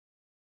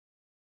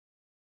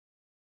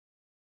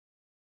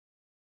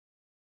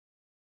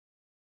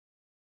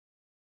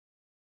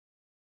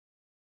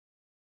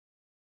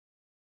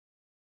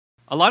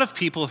A lot of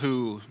people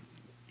who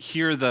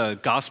hear the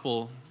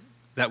gospel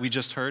that we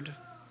just heard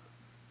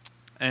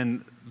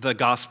and the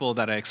gospel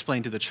that I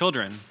explained to the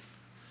children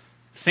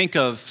think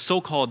of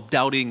so-called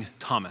doubting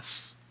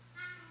Thomas.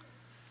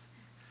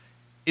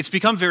 It's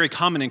become very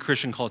common in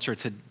Christian culture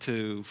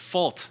to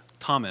fault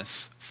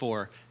Thomas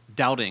for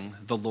doubting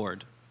the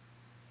Lord.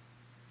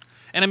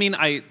 And I mean,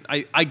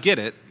 I get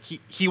it.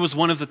 He was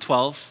one of the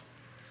 12.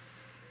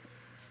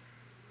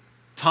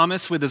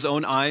 Thomas, with his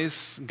own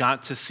eyes,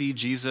 got to see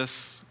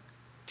Jesus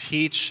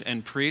teach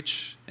and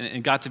preach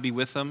and got to be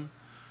with him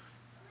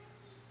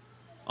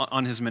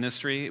on his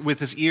ministry. With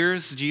his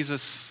ears,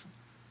 Jesus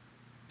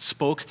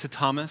spoke to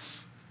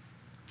Thomas.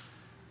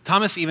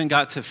 Thomas even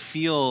got to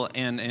feel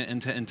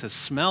and to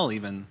smell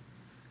even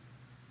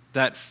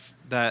that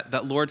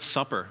Lord's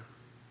Supper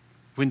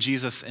when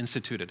Jesus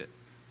instituted it.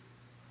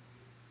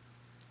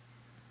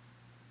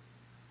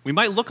 We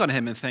might look on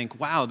him and think,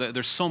 wow,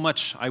 there's so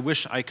much I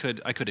wish I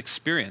could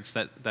experience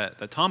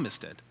that Thomas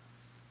did.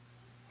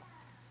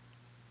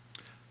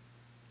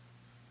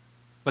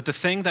 But the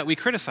thing that we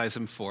criticize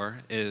him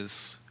for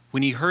is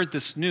when he heard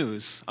this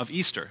news of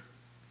Easter,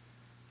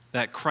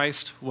 that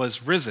Christ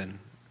was risen,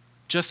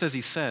 just as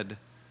he said,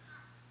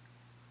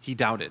 he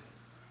doubted.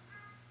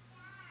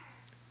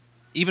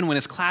 Even when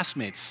his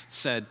classmates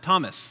said,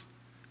 Thomas,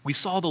 we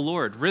saw the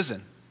Lord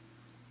risen.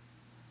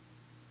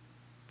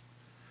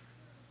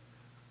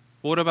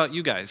 What about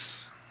you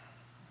guys?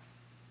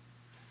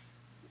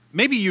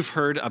 Maybe you've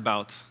heard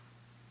about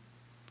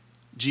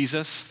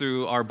Jesus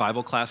through our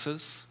Bible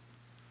classes.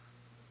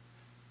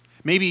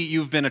 Maybe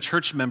you've been a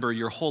church member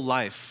your whole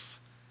life,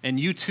 and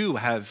you too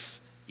have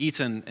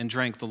eaten and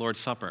drank the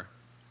Lord's Supper.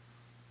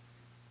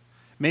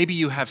 Maybe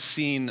you have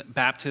seen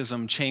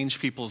baptism change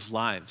people's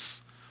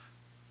lives.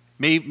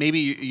 Maybe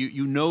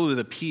you know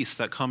the peace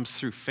that comes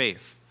through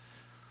faith.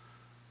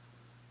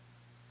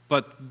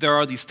 But there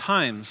are these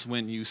times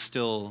when you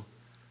still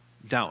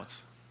doubt.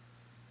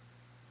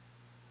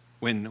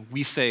 When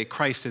we say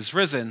Christ is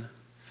risen,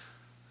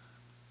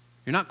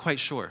 you're not quite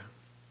sure.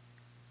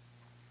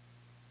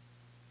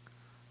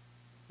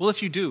 Well,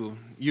 if you do,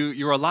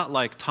 you're a lot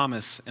like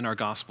Thomas in our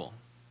gospel.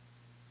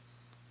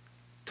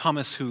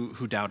 Thomas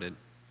who doubted.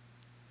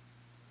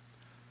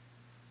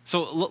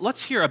 So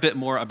let's hear a bit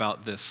more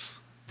about this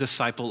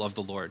disciple of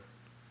the Lord.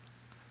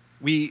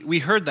 We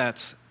heard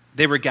that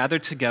they were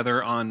gathered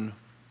together on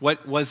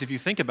what was, if you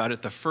think about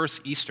it, the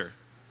first Easter,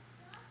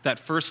 that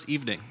first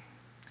evening.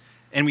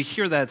 And we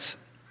hear that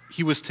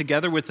he was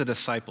together with the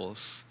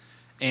disciples,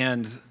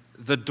 and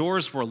the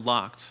doors were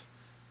locked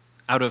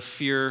out of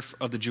fear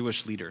of the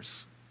Jewish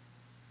leaders.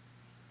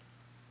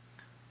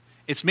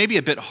 It's maybe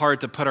a bit hard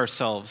to put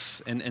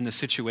ourselves in the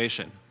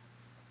situation,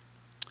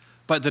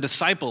 but the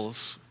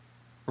disciples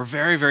were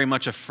very, very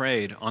much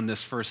afraid on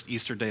this first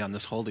Easter day, on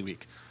this Holy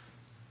Week.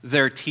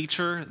 Their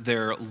teacher,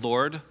 their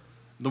Lord,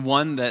 the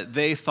one that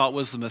they thought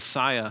was the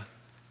Messiah,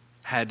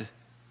 had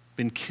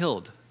been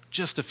killed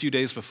just a few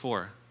days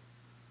before.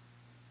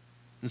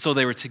 And so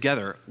they were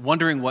together,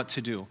 wondering what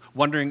to do,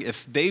 wondering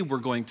if they were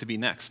going to be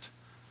next.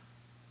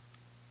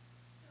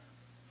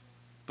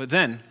 But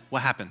then,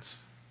 what happens?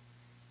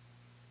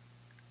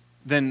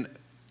 Then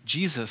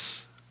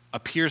Jesus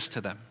appears to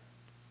them,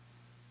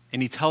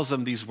 and he tells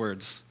them these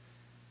words,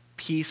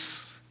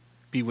 "Peace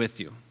be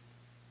with you."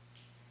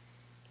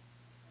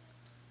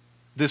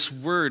 This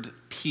word,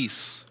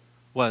 peace,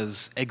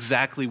 was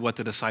exactly what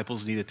the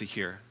disciples needed to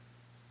hear.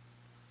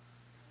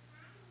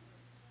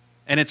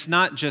 And it's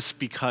not just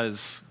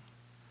because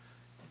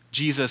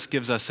Jesus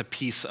gives us a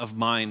peace of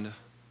mind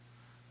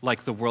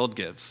like the world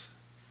gives.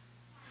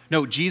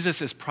 No,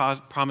 Jesus is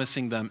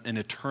promising them an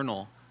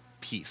eternal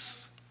peace.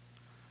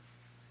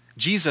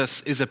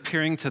 Jesus is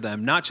appearing to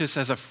them not just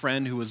as a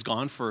friend who was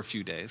gone for a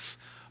few days,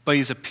 but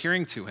he's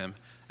appearing to him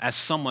as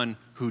someone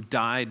who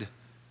died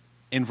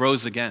and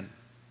rose again.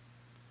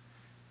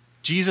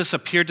 Jesus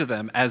appeared to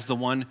them as the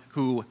one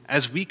who,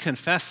 as we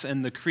confess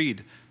in the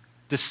creed,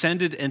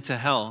 descended into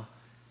hell,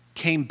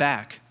 came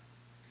back,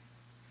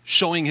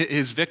 showing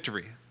his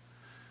victory.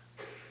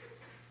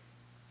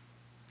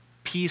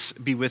 Peace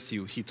be with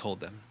you, he told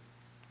them.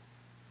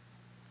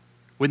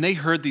 When they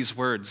heard these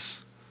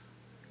words,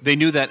 they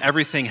knew that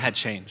everything had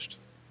changed.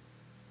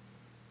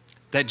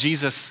 That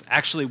Jesus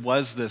actually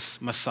was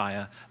this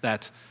Messiah,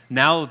 that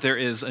now there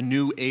is a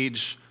new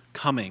age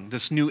coming,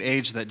 this new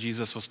age that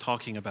Jesus was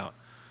talking about,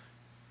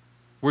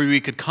 where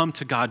we could come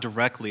to God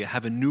directly,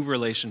 have a new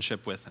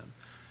relationship with him.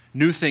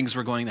 New things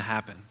were going to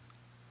happen.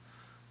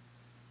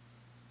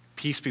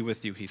 Peace be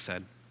with you, he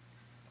said.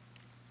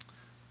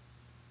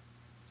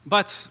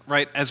 But,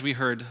 right, as we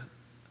heard,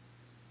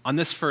 on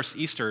this first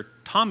Easter,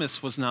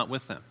 Thomas was not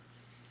with them.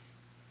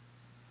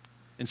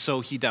 And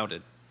so he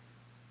doubted.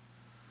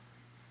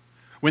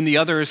 When the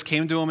others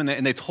came to him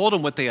and they told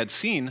him what they had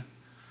seen,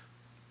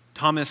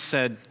 Thomas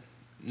said,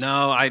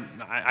 "No,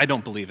 I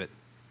don't believe it."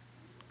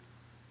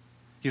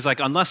 He's like,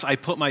 unless I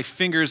put my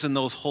fingers in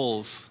those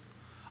holes,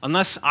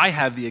 unless I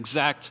have the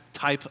exact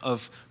type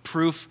of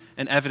proof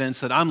and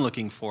evidence that I'm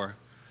looking for,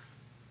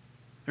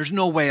 there's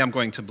no way I'm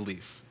going to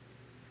believe.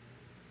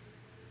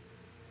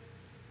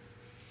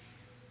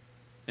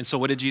 And so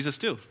what did Jesus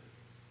do?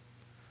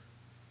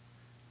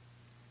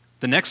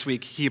 The next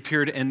week, he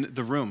appeared in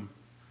the room.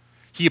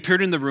 He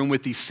appeared in the room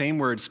with these same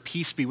words,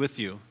 "Peace be with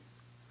you."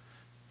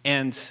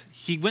 And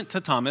he went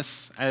to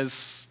Thomas,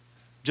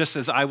 just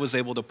as I was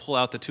able to pull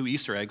out the 2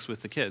 Easter eggs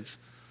with the kids.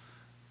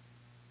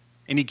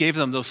 And he gave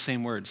them those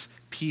same words,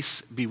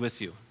 "Peace be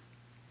with you."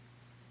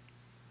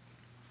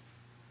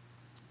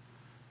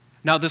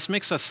 Now, this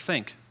makes us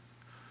think,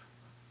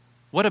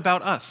 what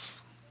about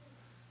us?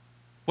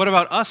 What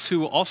about us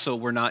who also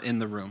were not in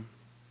the room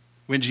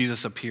when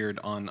Jesus appeared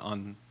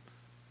on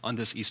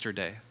this Easter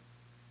day?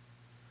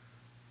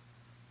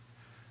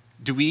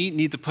 Do we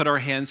need to put our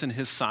hands in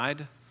his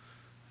side?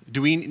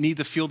 Do we need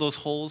to feel those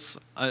holes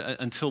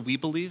until we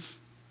believe?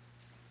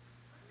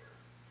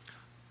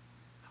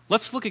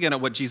 Let's look again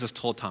at what Jesus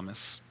told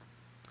Thomas.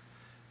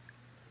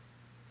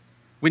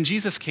 When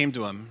Jesus came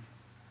to him,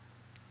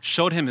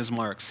 showed him his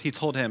marks, he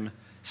told him,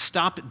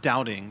 "Stop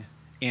doubting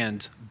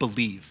and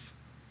believe."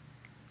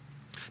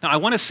 Now, I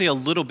want to say a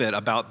little bit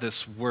about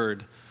this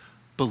word,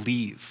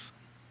 believe.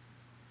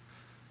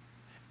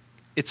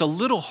 It's a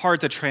little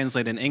hard to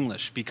translate in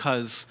English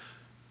because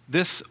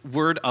this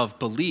word of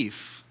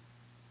belief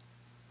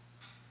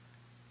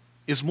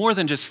is more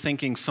than just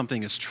thinking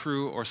something is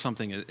true or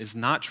something is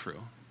not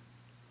true.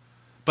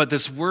 But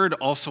this word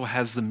also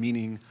has the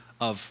meaning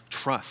of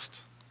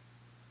trust.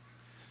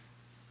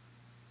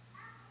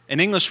 In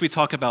English, we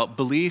talk about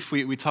belief,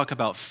 we talk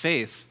about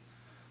faith.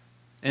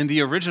 In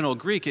the original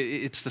Greek,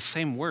 it's the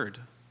same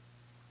word.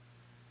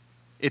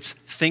 It's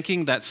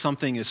thinking that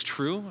something is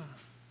true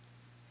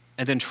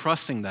and then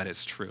trusting that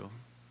it's true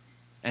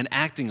and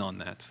acting on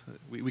that.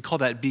 We call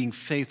that being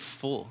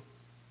faithful.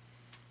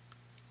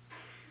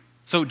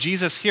 So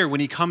Jesus here, when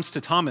he comes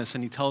to Thomas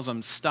and he tells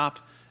him, "Stop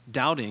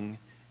doubting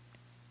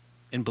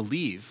and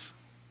believe,"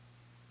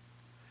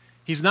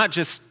 he's not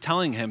just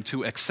telling him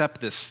to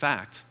accept this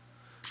fact,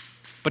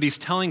 but he's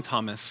telling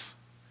Thomas,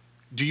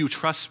 "Do you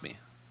trust me?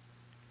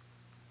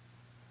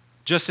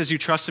 Just as you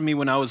trusted me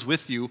when I was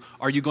with you,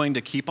 are you going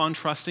to keep on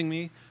trusting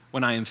me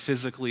when I am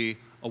physically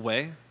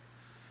away?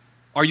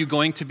 Are you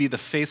going to be the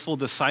faithful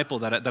disciple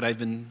that I've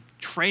been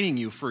training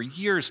you for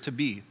years to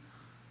be?"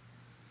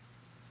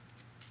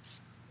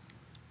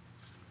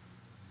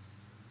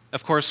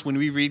 Of course, when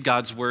we read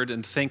God's word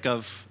and think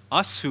of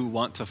us who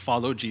want to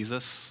follow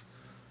Jesus,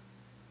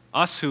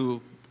 us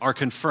who are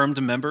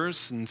confirmed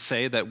members and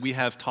say that we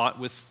have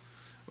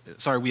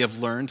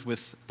learned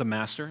with the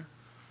Master,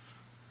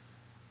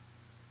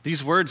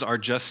 these words are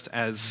just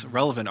as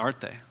relevant, aren't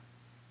they?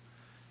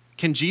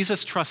 Can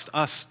Jesus trust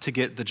us to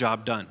get the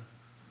job done?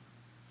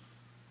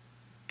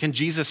 Can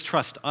Jesus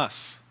trust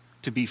us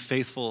to be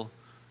faithful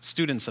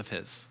students of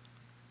his?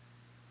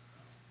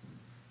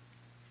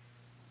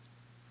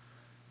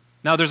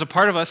 Now, there's a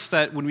part of us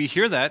that when we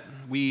hear that,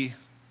 we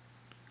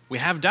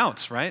have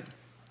doubts, right?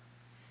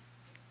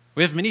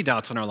 We have many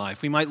doubts in our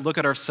life. We might look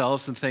at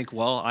ourselves and think,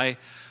 well, I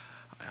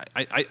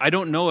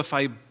don't know if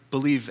I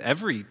believe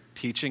every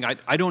teaching.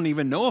 I don't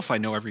even know if I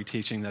know every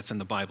teaching that's in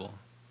the Bible.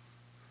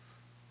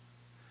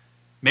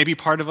 Maybe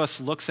part of us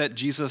looks at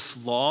Jesus'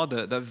 law,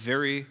 the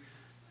very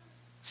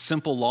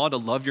simple law to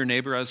love your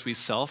neighbor as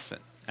yourself,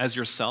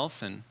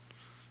 and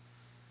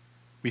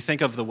we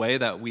think of the way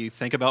that we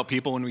think about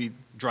people when we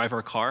drive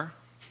our car,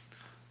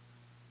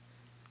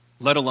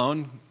 let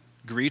alone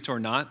greet or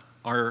not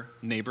our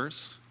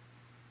neighbors,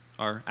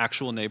 our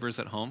actual neighbors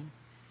at home.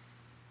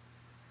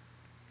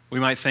 We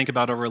might think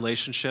about our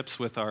relationships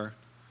with our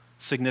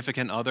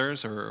significant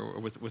others or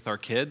with our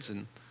kids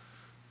and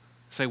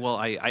say, well,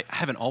 I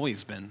haven't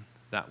always been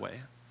that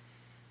way.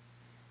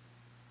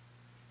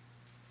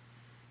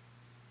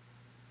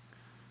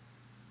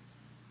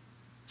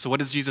 So what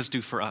does Jesus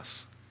do for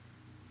us?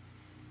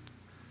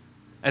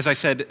 As I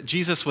said,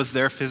 Jesus was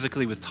there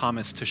physically with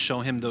Thomas to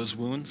show him those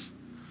wounds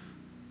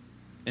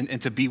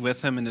and to be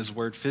with him in his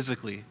word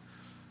physically.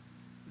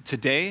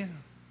 Today,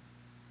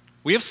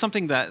 we have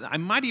something that I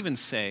might even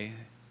say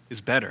is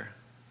better.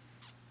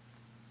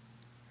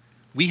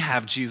 We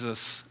have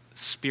Jesus'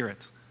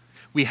 Spirit.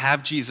 We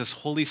have Jesus'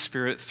 Holy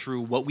Spirit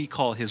through what we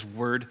call his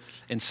word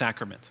and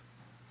sacrament.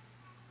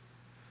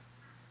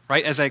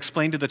 Right? As I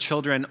explained to the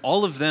children,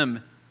 all of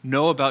them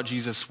know about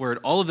Jesus' word.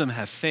 All of them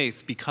have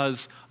faith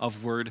because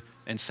of word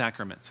and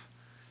sacrament.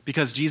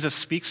 Because Jesus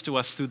speaks to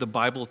us through the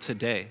Bible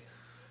today.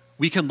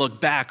 We can look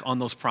back on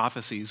those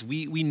prophecies.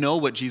 We know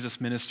what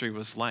Jesus' ministry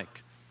was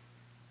like.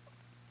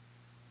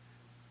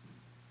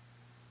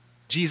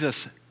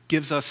 Jesus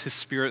gives us his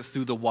Spirit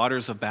through the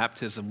waters of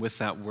baptism with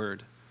that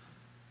word.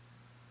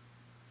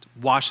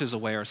 Washes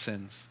away our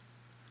sins.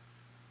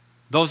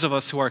 Those of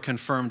us who are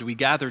confirmed, we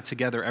gather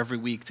together every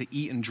week to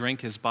eat and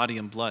drink his body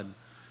and blood.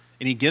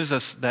 And he gives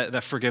us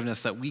that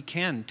forgiveness that we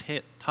can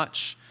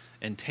touch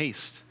and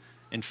taste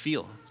and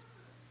feel.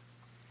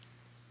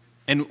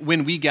 And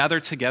when we gather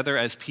together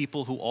as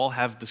people who all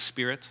have the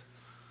Spirit,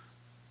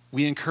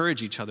 we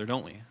encourage each other,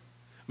 don't we?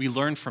 We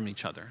learn from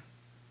each other.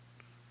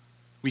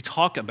 We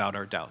talk about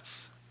our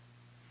doubts.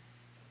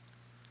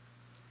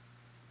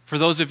 For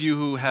those of you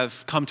who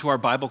have come to our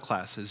Bible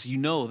classes, you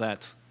know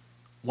that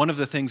one of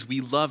the things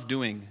we love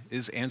doing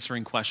is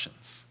answering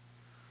questions.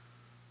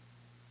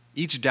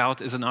 Each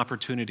doubt is an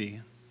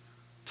opportunity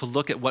to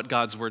look at what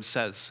God's word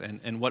says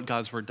and what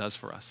God's word does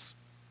for us.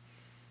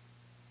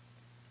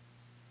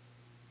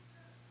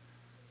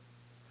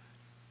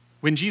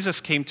 When Jesus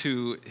came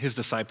to his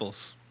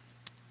disciples,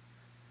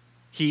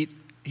 he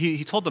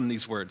told them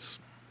these words,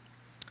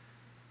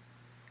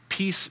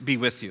 "Peace be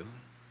with you."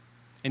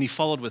 And he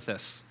followed with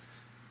this,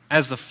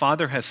 "As the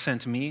Father has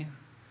sent me,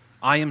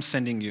 I am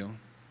sending you."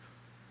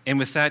 And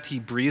with that, he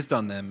breathed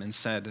on them and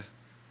said,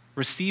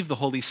 "Receive the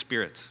Holy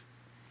Spirit.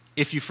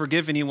 If you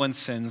forgive anyone's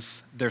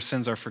sins, their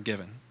sins are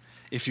forgiven.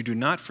 If you do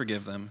not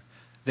forgive them,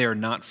 they are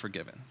not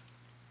forgiven."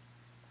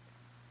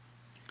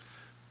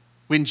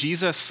 When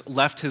Jesus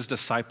left his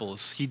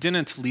disciples, he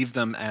didn't leave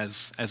them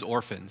as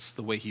orphans,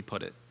 the way he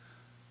put it,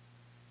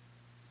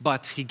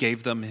 but he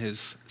gave them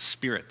his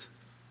Spirit.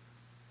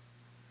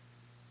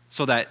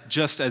 So that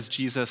just as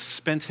Jesus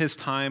spent his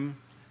time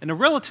in a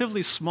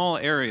relatively small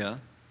area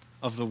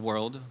of the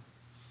world,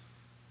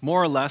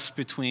 more or less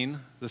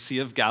between the Sea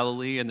of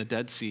Galilee and the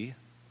Dead Sea,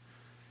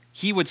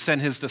 he would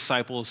send his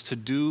disciples to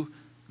do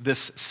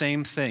this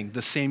same thing,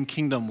 the same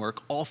kingdom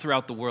work all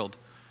throughout the world.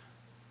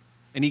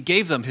 And he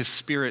gave them his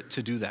Spirit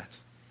to do that.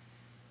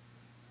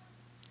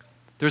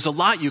 There's a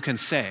lot you can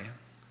say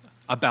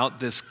about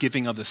this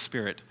giving of the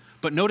Spirit,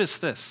 but notice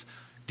this.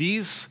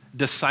 These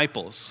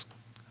disciples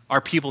are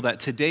people that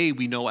today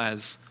we know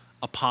as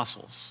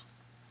apostles.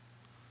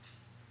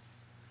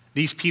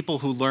 These people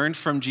who learned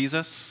from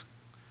Jesus,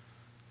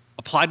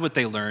 applied what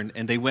they learned,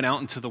 and they went out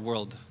into the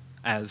world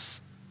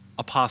as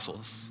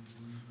apostles.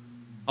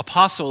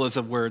 Apostle is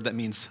a word that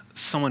means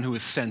someone who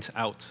is sent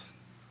out,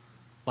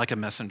 like a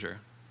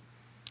messenger.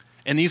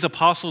 And these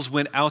apostles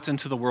went out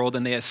into the world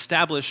and they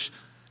established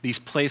these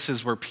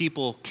places where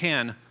people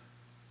can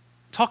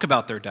talk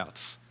about their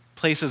doubts,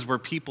 places where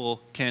people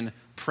can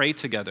pray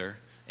together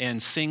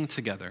and sing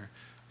together,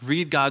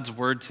 read God's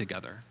word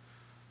together,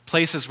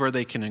 places where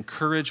they can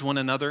encourage one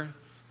another,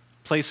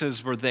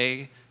 places where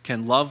they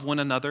can love one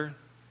another,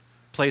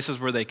 places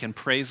where they can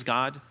praise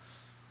God.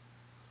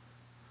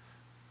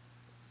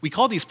 We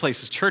call these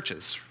places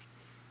churches.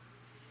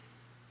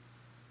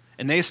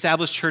 And they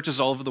established churches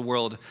all over the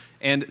world,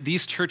 and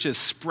these churches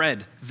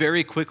spread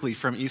very quickly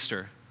from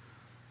Easter.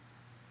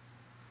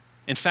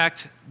 In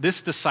fact,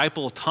 this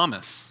disciple,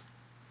 Thomas,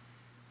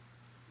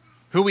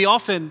 who we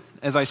often,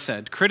 as I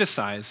said,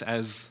 criticize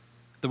as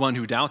the one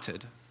who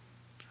doubted,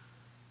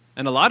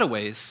 in a lot of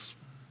ways,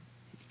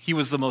 he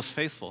was the most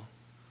faithful.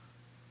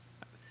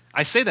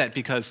 I say that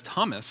because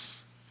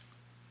Thomas,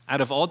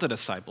 out of all the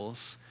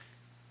disciples,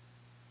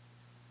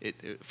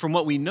 from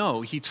what we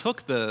know, he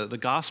took the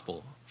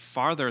gospel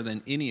farther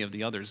than any of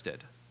the others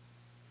did.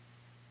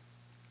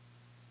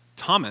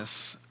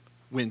 Thomas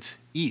went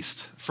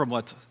east from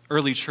what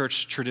early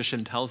church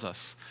tradition tells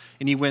us.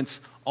 And he went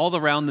all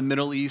around the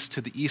Middle East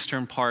to the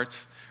eastern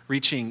part,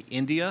 reaching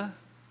India.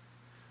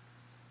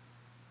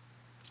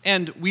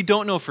 And we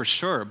don't know for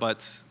sure,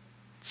 but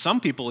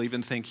some people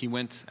even think he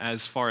went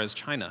as far as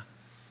China.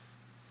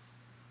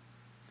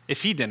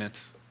 If he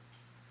didn't,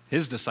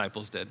 his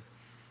disciples did.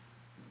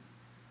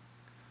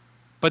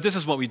 But this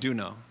is what we do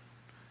know,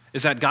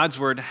 is that God's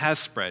word has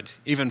spread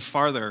even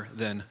farther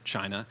than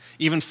China,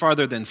 even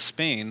farther than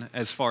Spain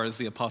as far as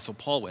the Apostle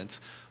Paul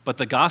went. But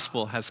the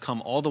gospel has come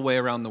all the way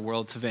around the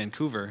world to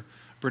Vancouver,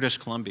 British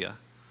Columbia.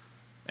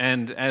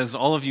 And as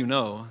all of you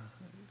know,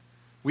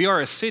 we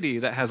are a city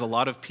that has a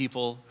lot of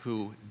people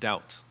who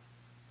doubt.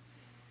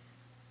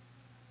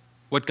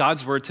 What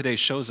God's word today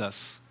shows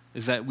us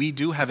is that we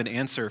do have an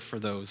answer for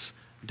those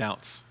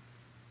doubts.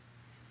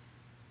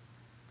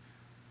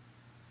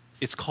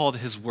 It's called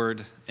his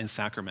word and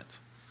sacrament.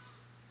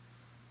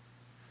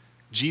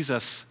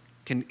 Jesus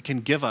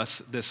can give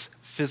us this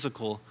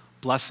physical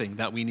blessing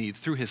that we need.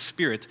 Through his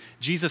Spirit,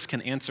 Jesus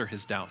can answer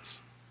his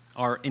doubts,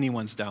 or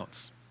anyone's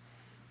doubts.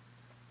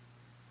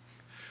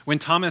 When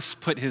Thomas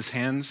put his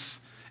hands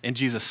in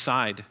Jesus'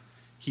 side,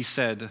 he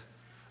said,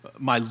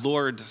 "My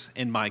Lord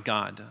and my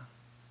God."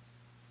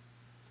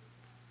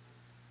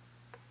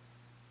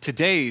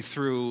 Today,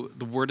 through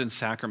the word and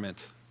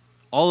sacrament,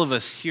 all of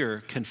us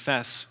here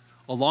confess,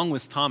 along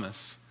with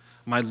Thomas,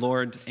 "My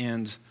Lord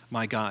and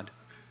my God."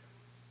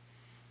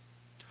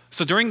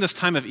 So during this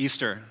time of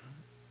Easter,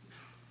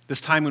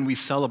 this time when we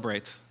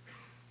celebrate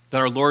that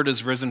our Lord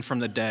is risen from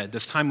the dead,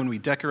 this time when we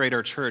decorate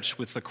our church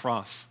with the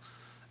cross,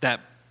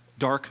 that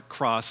dark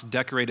cross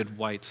decorated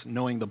white,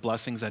 knowing the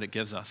blessings that it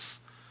gives us,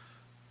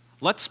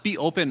 let's be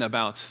open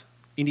about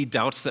any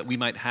doubts that we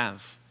might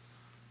have.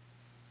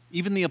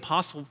 Even the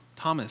Apostle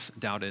Thomas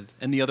doubted,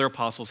 and the other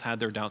apostles had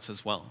their doubts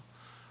as well.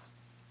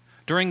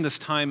 During this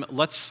time,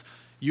 let's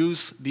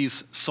use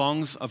these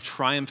songs of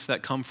triumph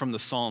that come from the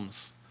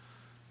Psalms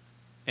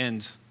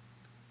and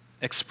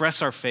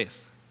express our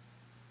faith.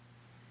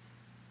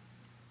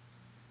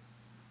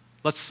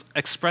 Let's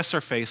express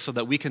our faith so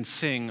that we can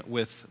sing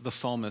with the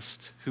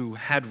psalmist who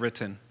had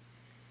written,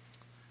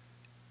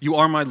 "You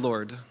are my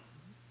Lord.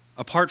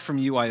 Apart from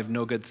you, I have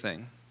no good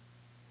thing.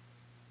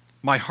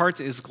 My heart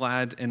is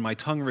glad and my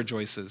tongue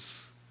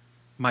rejoices.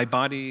 My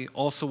body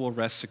also will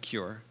rest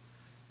secure,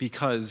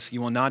 because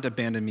you will not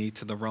abandon me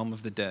to the realm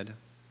of the dead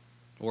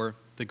or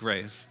the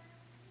grave,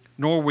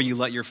 nor will you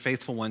let your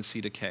faithful one see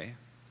decay.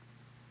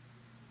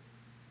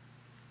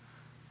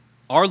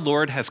 Our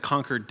Lord has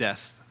conquered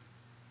death.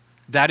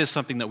 That is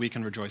something that we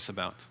can rejoice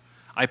about.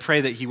 I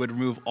pray that he would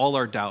remove all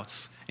our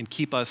doubts and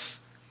keep us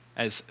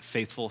as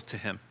faithful to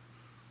him.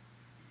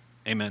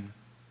 Amen.